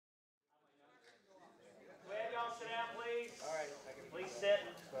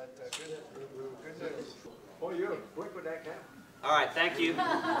Boy, you're quick with that, Capt. All right, thank you.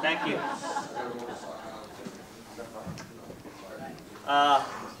 Thank you.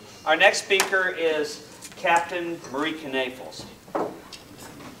 Our next speaker is Captain Marie Knafele.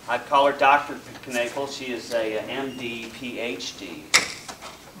 I'd call her Dr. Knafele. She is a MD, PhD.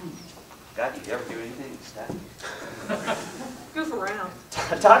 God, do you ever do anything to staff? Goof around.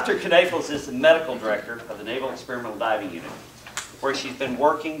 Dr. Knafele is the medical director of the Naval Experimental Diving Unit, where she's been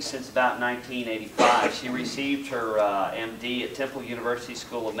working since about 1985. She received her MD at Temple University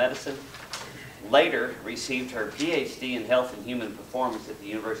School of Medicine, later received her PhD in Health and Human Performance at the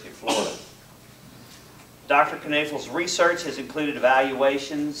University of Florida. Dr. Knafele's research has included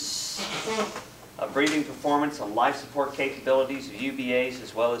evaluations of breathing performance and life support capabilities of UBAs,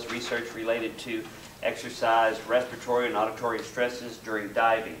 as well as research related to exercise, respiratory, and auditory stresses during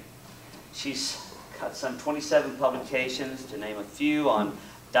diving. She's got some 27 publications, to name a few, on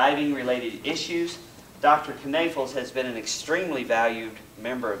diving-related issues. Dr. Knafele has been an extremely valued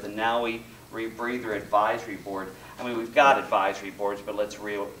member of the NAUI Rebreather Advisory Board. I mean, we've got advisory boards, but let's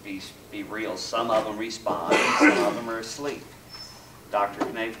be real. Some of them respond, and some of them are asleep. Dr.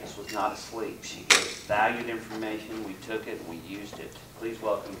 Knafele was not asleep. She gave us valued information. We took it and we used it. Please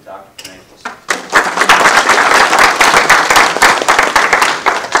welcome Dr. Knafele.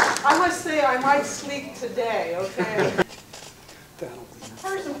 I must say I might sleep today, okay?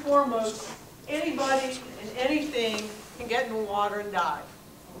 First and foremost, anybody and anything can get in the water and dive.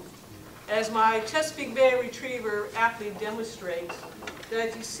 As my Chesapeake Bay Retriever aptly demonstrates, that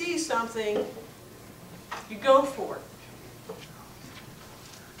if you see something, you go for it.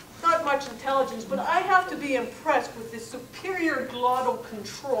 Not much intelligence, but I have to be impressed with the superior glottal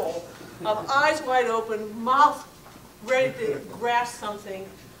control of eyes wide open, mouth ready to grasp something,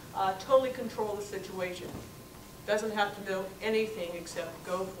 totally control the situation. Doesn't have to know anything except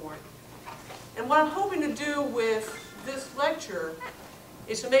go for it. And what I'm hoping to do with this lecture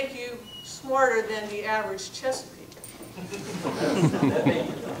is to make you smarter than the average Chesapeake.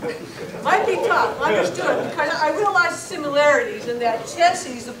 Might be tough, understood, because I realize similarities in that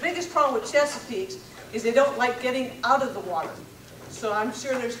Chessies, the biggest problem with Chesapeakes is they don't like getting out of the water. So I'm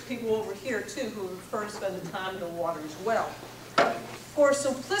sure there's people over here too who prefer to spend the time in the water as well. For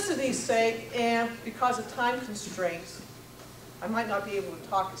simplicity's sake and because of time constraints, I might not be able to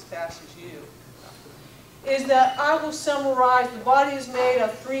talk as fast as you, is that I will summarize the body is made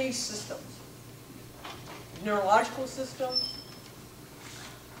of three systems. The neurological system,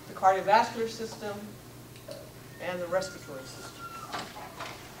 the cardiovascular system, and the respiratory system.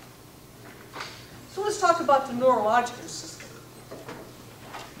 So let's talk about the neurological system.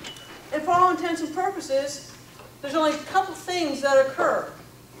 And for all intents and purposes, there's only a couple things that occur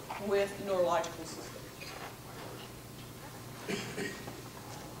with the neurological system.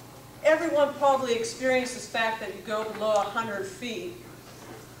 Everyone probably experiences the fact that you go below 100 feet,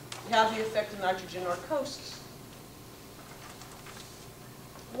 you have the effect of nitrogen narcosis.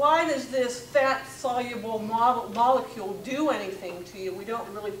 Why does this fat-soluble molecule do anything to you? We don't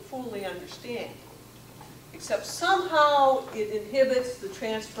really fully understand. Except somehow it inhibits the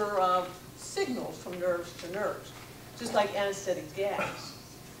transfer of signals from nerves to nerves, just like anesthetic gas.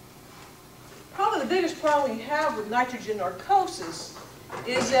 Probably the biggest problem we have with nitrogen narcosis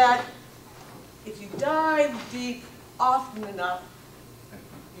is that if you dive deep often enough,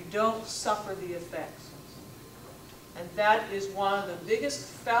 you don't suffer the effects. And that is one of the biggest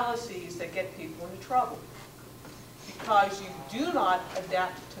fallacies that get people into trouble, because you do not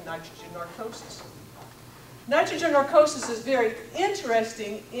adapt to nitrogen narcosis. Nitrogen narcosis is very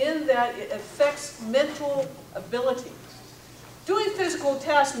interesting in that it affects mental abilities. Doing physical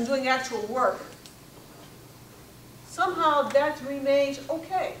tasks and doing actual work, somehow that remains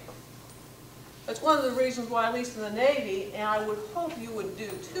okay. That's one of the reasons why, at least in the Navy, and I would hope you would do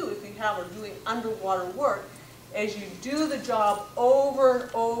too if you are doing underwater work, as you do the job over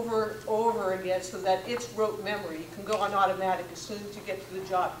again so that it's rote memory. You can go on automatic as soon as you get to the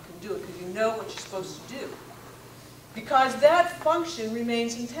job. You can do it because you know what you're supposed to do. Because that function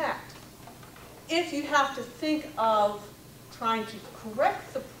remains intact. If you have to think of trying to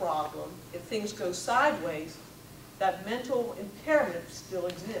correct the problem, if things go sideways, that mental impairment still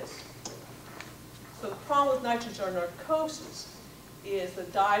exists. So the problem with nitrogen narcosis is the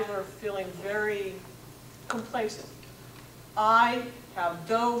diver feeling very complacent. I have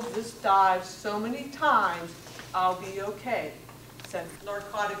dove this dive so many times, I'll be okay. It's a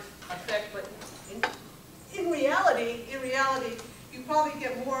narcotic effect, but in reality, you probably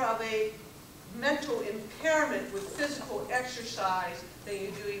get more of a mental impairment with physical exercise than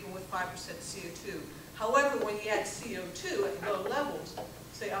you do even with 5% CO2. However, when you add CO2 at low levels,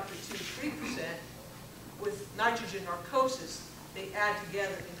 say up to 2–3%, with nitrogen narcosis, they add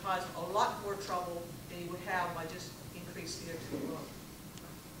together and cause a lot more trouble than you would have by just increased CO2 alone.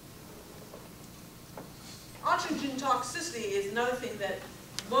 Oxygen toxicity is another thing that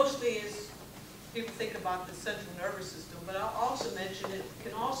mostly is, people think about the central nervous system, but I'll also mention it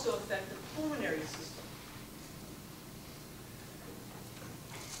can also affect the pulmonary system.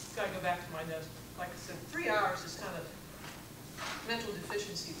 Gotta go back to my notes. Like I said, 3 hours is kind of mental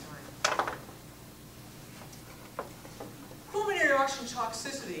deficiency time. Pulmonary oxygen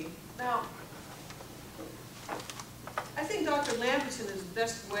toxicity. Now, I think Dr. Lambertson is the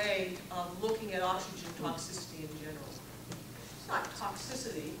best way of looking at oxygen toxicity in general. It's not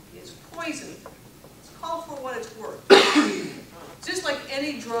toxicity, it's poisoning. It's called for what it's worth. Just like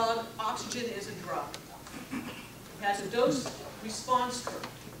any drug, oxygen is a drug. It has a dose-response curve.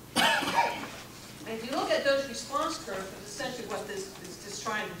 And if you look at dose-response curve, it's essentially what this is just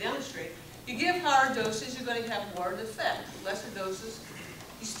trying to demonstrate. You give higher doses, you're going to have more of an effect. Lesser doses,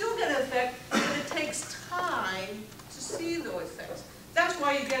 you still get an effect, but it takes time to see those effects. That's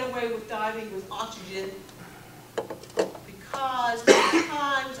why you get away with diving with oxygen, because the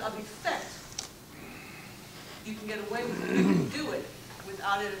times of effect, you can get away with it. You can do it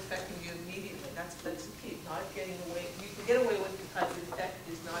without it affecting you immediately. That's the key. Not getting away. You can get away with it because the effect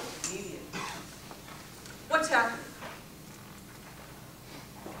is not immediate. What's happening?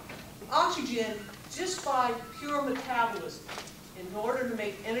 Oxygen, just by pure metabolism, in order to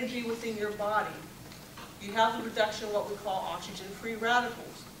make energy within your body, you have the production of what we call oxygen-free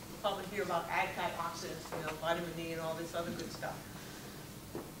radicals. You probably hear about antioxidants, vitamin D and all this other good stuff.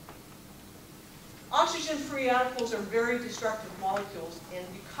 Oxygen-free radicals are very destructive molecules, and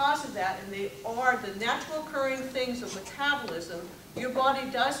because of that, and they are the natural occurring things of metabolism, your body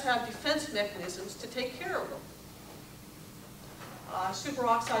does have defense mechanisms to take care of them.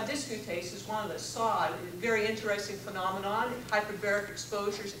 Superoxide dismutase is one of the SOD, a very interesting phenomenon. Hyperbaric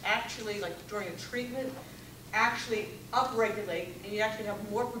exposures actually, like during a treatment, actually upregulate, and you actually have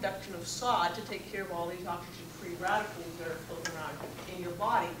more production of SOD to take care of all these oxygen-free radicals that are floating around in your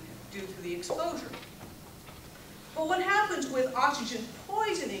body due to the exposure. But what happens with oxygen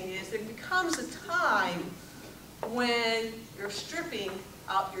poisoning is there becomes a time when you're stripping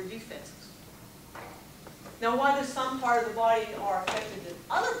out your defenses. Now, why does some part of the body are affected than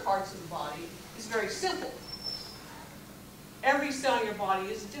other parts of the body is very simple. Every cell in your body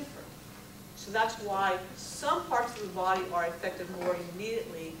is different. So that's why some parts of the body are affected more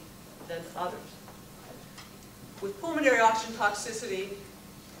immediately than others. With pulmonary oxygen toxicity,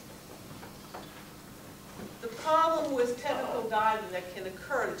 the problem with technical diving that can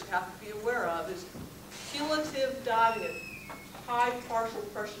occur that you have to be aware of is cumulative diving at high partial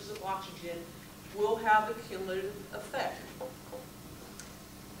pressures of oxygen will have a cumulative effect.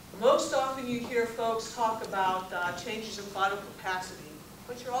 Most often you hear folks talk about changes in vital capacity,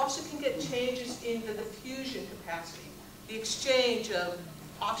 but you also can get changes in the diffusion capacity, the exchange of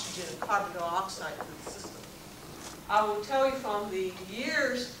oxygen and carbon dioxide through the system. I will tell you from the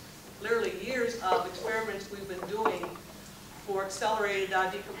years, literally years of experiments we've been doing for accelerated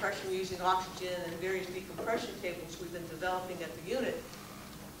decompression using oxygen and various decompression tables we've been developing at the unit.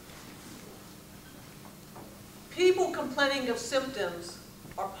 People complaining of symptoms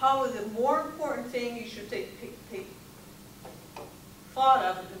are probably the more important thing you should take thought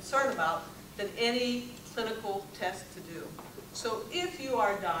of and concern about than any clinical test to do. So if you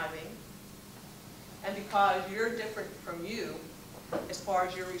are diving, and because you're different from you as far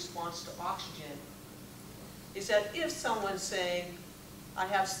as your response to oxygen, is that if someone's saying, I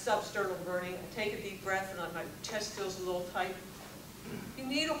have substernal burning, I take a deep breath and my chest feels a little tight, you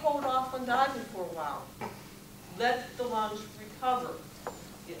need to hold off on diving for a while. Let the lungs recover.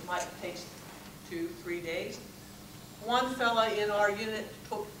 It might take 2-3 days. One fella in our unit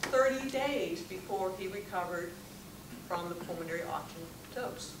took 30 days before he recovered from the pulmonary oxygen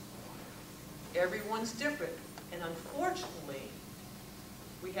dose. Everyone's different, and unfortunately,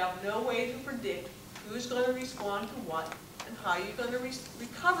 we have no way to predict who's going to respond to what and how you're going to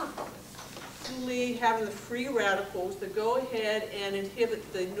recover from it. Usually having the free radicals that go ahead and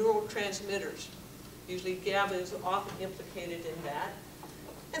inhibit the neurotransmitters. Usually GABA is often implicated in that.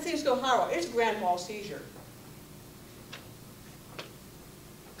 And things go horrible. It's a grand mal seizure.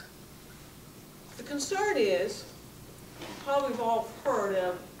 The concern is, probably we've all heard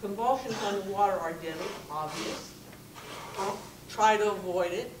of convulsions underwater are deadly, obvious. Try to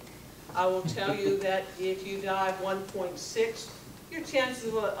avoid it. I will tell you that if you dive 1.6, your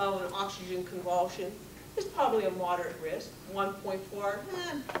chances of an oxygen convulsion is probably a moderate risk. 1.4,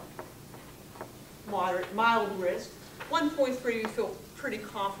 mild risk. 1.3, you feel pretty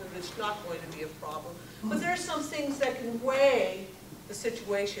confident it's not going to be a problem. But there are some things that can weigh the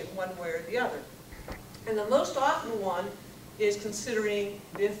situation one way or the other. And the most often one is considering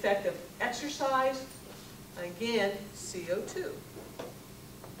the effect of exercise, and again, CO2.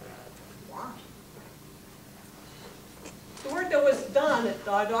 Why? The work that was done at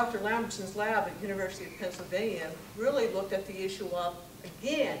Dr. Lamberson's lab at University of Pennsylvania really looked at the issue of,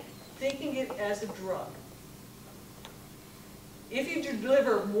 again, thinking it as a drug. If you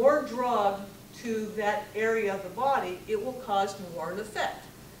deliver more drug to that area of the body, it will cause more an effect.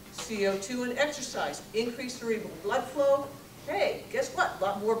 CO2 and exercise, increase cerebral blood flow. Hey, guess what? A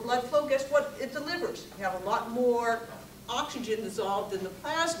lot more blood flow, guess what it delivers? You have a lot more oxygen dissolved in the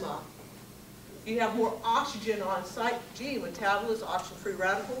plasma. You have more oxygen on site. Gee, metabolism, oxygen-free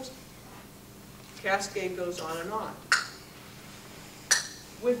radicals, cascade goes on and on.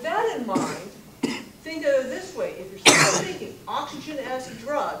 With that in mind, think of it this way. If you're still thinking oxygen as a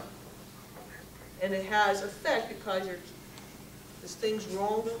drug, and it has effect because this thing's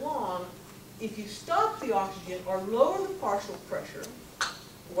rolling along, if you stop the oxygen or lower the partial pressure,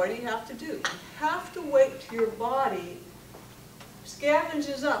 what do you have to do? You have to wait till your body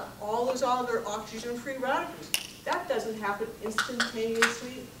scavenges up all those other oxygen-free radicals. That doesn't happen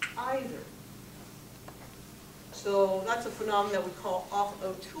instantaneously either. So that's a phenomenon that we call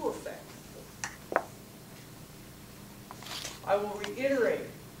off-O2 effect. I will reiterate,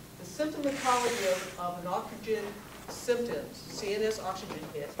 the symptomatology of an oxygen symptoms, CNS oxygen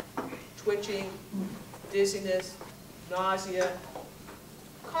hit, twitching, dizziness, nausea,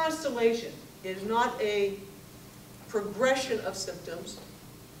 constellation is not a progression of symptoms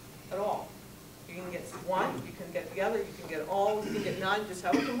at all. You can get one, you can get the other, you can get all, you can get none, just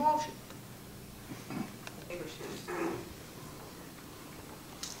have a convulsion.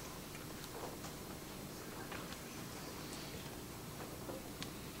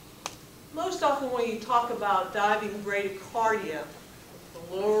 Most often when you talk about diving bradycardia,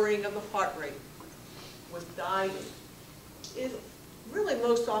 the lowering of the heart rate with diving, is really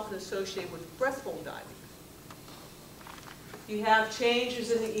most often associated with breath-hold diving. You have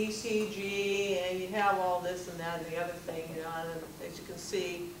changes in the ECG, and you have all this and that and the other thing, you know, and as you can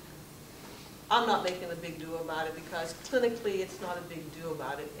see, I'm not making a big deal about it because clinically it's not a big deal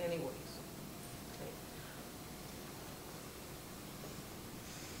about it anyways. Okay.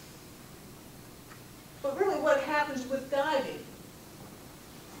 But really what happens with diving?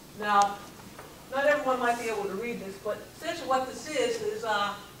 Now, not everyone might be able to read this, but essentially what this is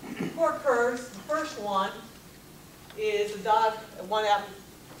four curves. The first one is a dive at 1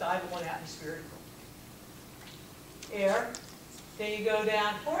 atmosphere air. Then you go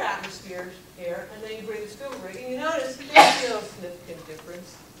down 4 atmospheres air, and then you breathe a scuba rig. And you notice there's no significant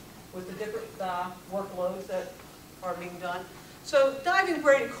difference with the different workloads that are being done. So diving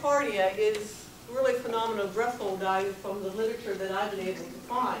bradycardia is really a phenomenon of breath-hold diving from the literature that I've been able to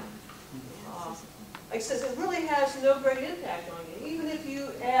find. Like I said, it really has no great impact on you. Even if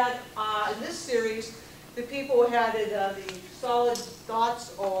you add, in this series, the people who had the solid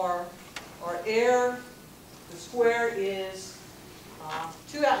dots are air. The square is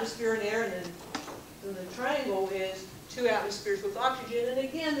 2 atmosphere in air, and then the triangle is 2 atmospheres with oxygen. And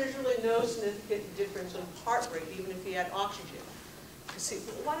again, there's really no significant difference in heart rate, even if you add oxygen. You see,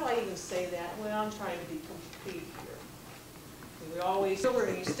 why do I even say that? Well, I'm trying to be complete here. We always,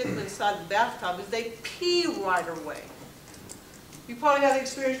 when you stick them inside the bathtub, is they pee right away. You probably had the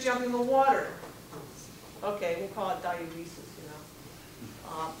experience jumping in the water. Okay, we'll call it diuresis, you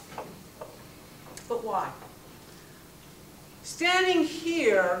know. But why? Standing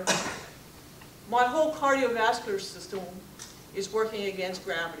here, my whole cardiovascular system is working against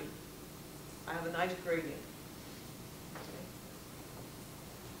gravity. I have a nice gradient.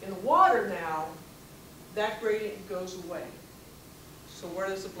 Okay. In the water now, that gradient goes away. So where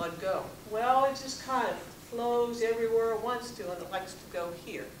does the blood go? Well, it just kind of flows everywhere it wants to, and it likes to go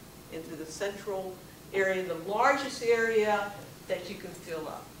here, into the central area, the largest area that you can fill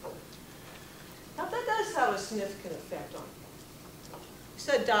up. Now that does have a significant effect on you. You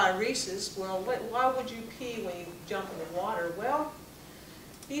said diuresis. Well, why would you pee when you jump in the water? Well,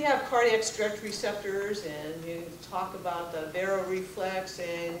 you have cardiac stretch receptors, and you talk about the baroreflex,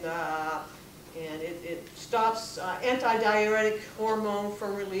 and it stops antidiuretic hormone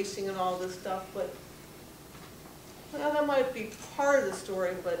from releasing and all this stuff. But well, that might be part of the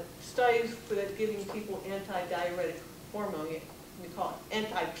story, but studies that giving people antidiuretic hormone, we call it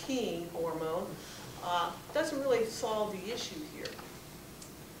anti-peeing hormone, doesn't really solve the issue here.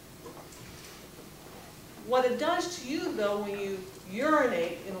 What it does to you, though, when you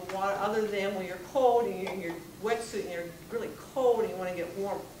urinate in water, other than when you're cold and you're in your wetsuit and you're really cold and you want to get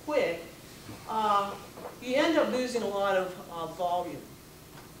warm quick, you end up losing a lot of volume,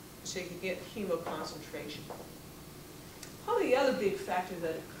 so you can get hemoconcentration. Probably the other big factor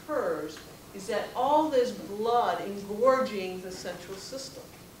that occurs is that all this blood engorging the central system.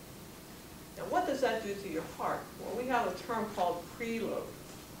 Now, what does that do to your heart? Well, we have a term called preload,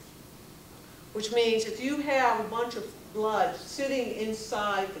 which means if you have a bunch of blood sitting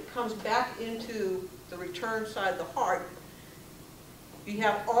inside that comes back into the return side of the heart, you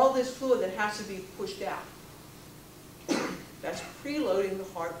have all this fluid that has to be pushed out. That's preloading the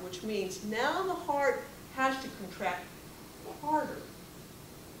heart, which means now the heart has to contract harder,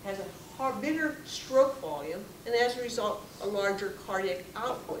 has a bigger stroke volume, and as a result, a larger cardiac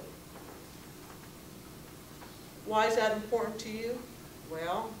output. Why is that important to you?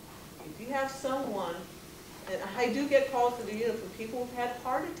 Well, if you have someone, and I do get calls to the unit from people who've had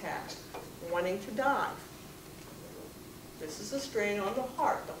heart attacks wanting to dive. This is a strain on the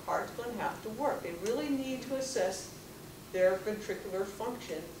heart. The heart's going to have to work. They really need to assess their ventricular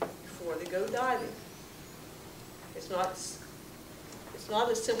function before they go diving. It's not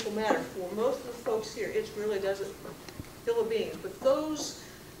a simple matter. For most of the folks here, it really doesn't kill a being. But those,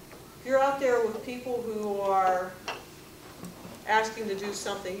 if you're out there with people who are asking to do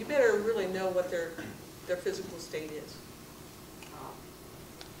something, you better really know what their physical state is.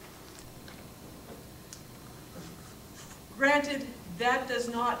 Granted, that does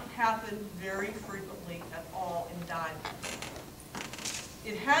not happen very frequently at all in diving.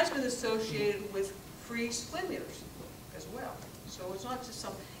 It has been associated with free swim meters as well. So it's not just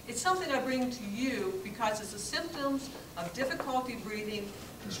something, it's something I bring to you because it's the symptoms of difficulty breathing,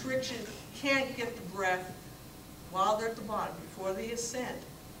 constriction, can't get the breath while they're at the bottom, before they ascend.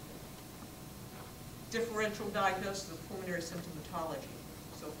 Differential diagnosis of pulmonary symptomatology.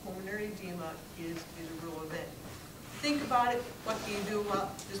 So pulmonary edema is a real event. Think about it, what can you do?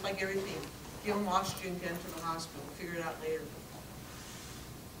 Well, just like everything. Give them oxygen, get them to the hospital, figure it out later.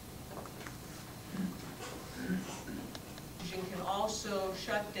 Oxygen can also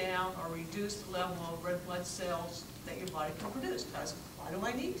shut down or reduce the level of red blood cells that your body can produce. Because why do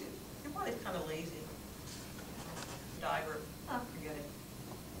I need to? Your body's kind of lazy. Diver, forget it.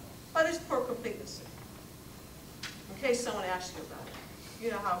 But it's for completeness. In case someone asks you about it. You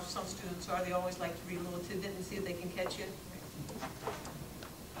know how some students are, they always like to read a little tidbit and see if they can catch you.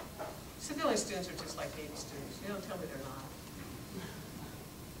 Civilian students are just like Navy students. You don't tell me they're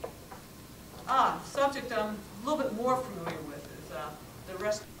not. Subject I'm a little bit more familiar with is the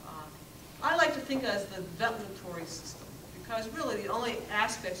rest. I like to think as the ventilatory system, because really the only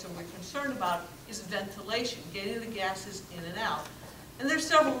aspects that we're concerned about is ventilation, getting the gases in and out. And there's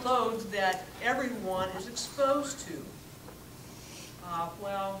several loads that everyone is exposed to.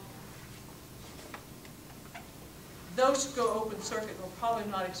 Well, those who go open circuit are probably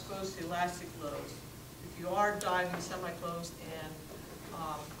not exposed to elastic loads. If you are diving semi-closed and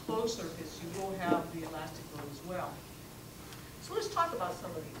closed circuits, you will have the elastic load as well. So let's talk about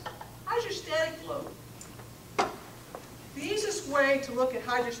some of these. Hydrostatic load. The easiest way to look at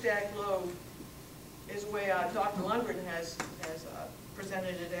hydrostatic load is the way Dr. Lundgren has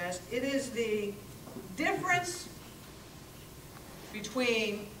presented it as. It is the difference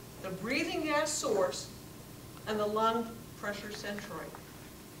between the breathing gas source and the lung pressure centroid.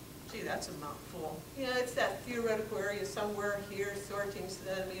 Gee, that's a mouthful. Yeah, it's that theoretical area somewhere here, 13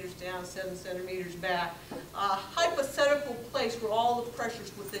 centimeters down, 7 centimeters back. A hypothetical place where all the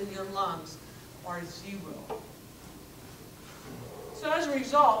pressures within your lungs are zero. So as a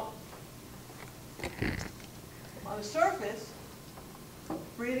result, on the surface,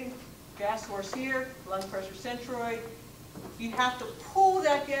 breathing gas source here, lung pressure centroid, you have to pull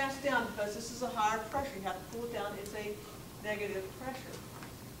that gas down because this is a higher pressure. You have to pull it down. It's a negative pressure.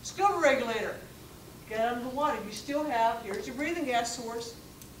 Scuba regulator. Get under the water. You still have, here's your breathing gas source.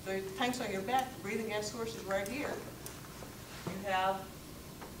 The tank's on your back. The breathing gas source is right here. You have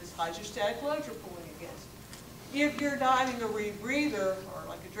this hydrostatic load you're pulling against. If you're diving a rebreather, or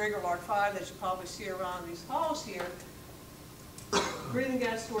like a Draeger Lark 5 that you probably see around these halls here, breathing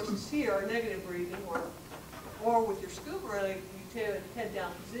gas sources here are negative breathing, or with your scuba rig, you head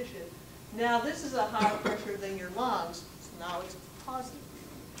down position. Now this is a higher pressure than your lungs, so now it's positive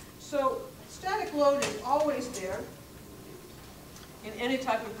breathing. So static load is always there in any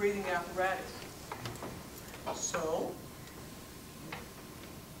type of breathing apparatus. So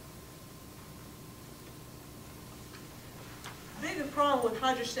the big problem with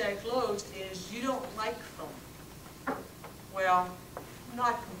hydrostatic loads is you don't like foam. Well,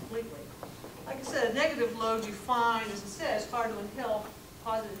 not completely. like I said, a negative load you find, as it says, harder to inhale,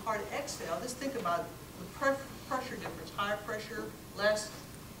 positive, hard to exhale. Just think about the pressure difference. Higher pressure, less,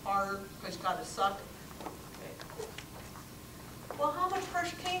 harder, because you've got to suck it. Okay. Well, how much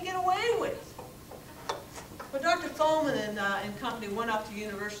pressure can you get away with? Well, Dr. Thoman and company went up to the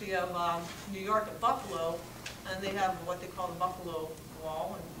University of New York at Buffalo, and they have what they call the Buffalo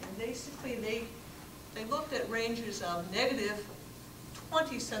Wall, and basically they looked at ranges of negative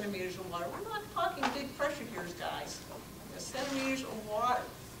 20 centimeters of water. We're not talking big pressure here, guys. Centimeters of water.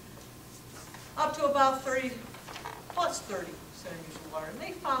 Up to about 30, plus 30 centimeters of water. And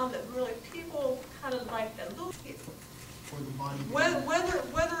they found that really people kind of like that little bit.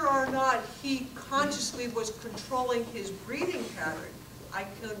 Whether or not he consciously was controlling his breathing pattern, I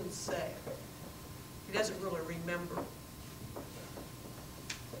couldn't say. He doesn't really remember.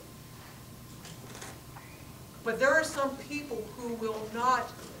 But there are some people who will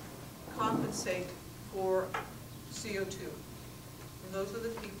not compensate for CO2. And those are the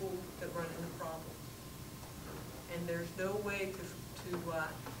people that run into problems. And there's no way to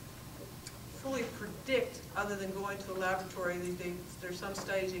fully predict, other than going to a laboratory. There's some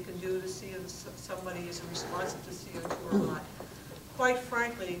studies you can do to see if somebody is responsive to CO2 or not. Quite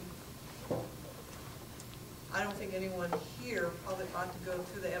frankly, I don't think anyone here probably ought to go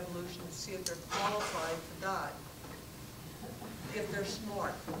through the evolution to see if they're qualified to die, if they're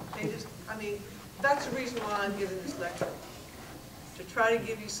smart. They just, I mean, that's the reason why I'm giving this lecture, to try to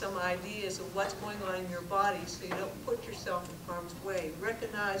give you some ideas of what's going on in your body so you don't put yourself in harm's way.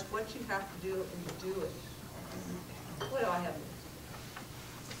 Recognize what you have to do and do it. What do I have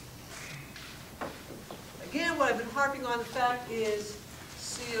next? Again, what I've been harping on the fact is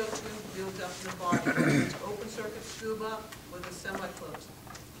CO2 builds up in the body. It's open circuit scuba with a semi-closed.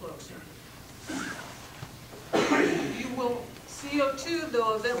 You will, CO2,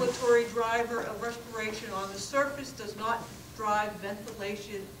 though a ventilatory driver of respiration on the surface, does not drive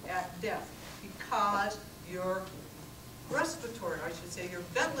ventilation at depth because your respiratory, I should say, your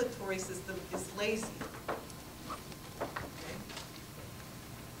ventilatory system is lazy. Okay.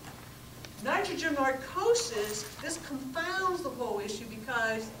 Nitrogen narcosis, this confounds the whole issue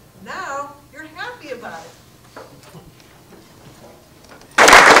because now you're happy about it.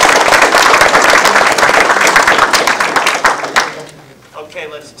 Okay,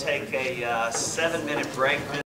 let's take a 7-minute break.